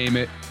 you name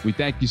it. We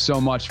thank you so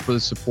much for the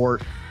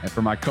support. And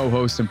for my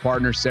co-host and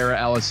partner, Sarah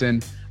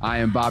Ellison, I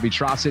am Bobby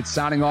Trossett,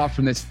 signing off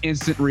from this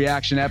instant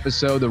reaction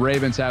episode. The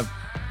Ravens have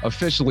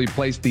officially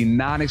placed the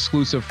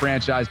non-exclusive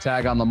franchise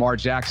tag on Lamar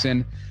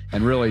Jackson,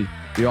 and really,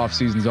 the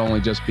offseason's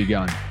only just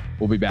begun.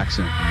 We'll be back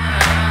soon.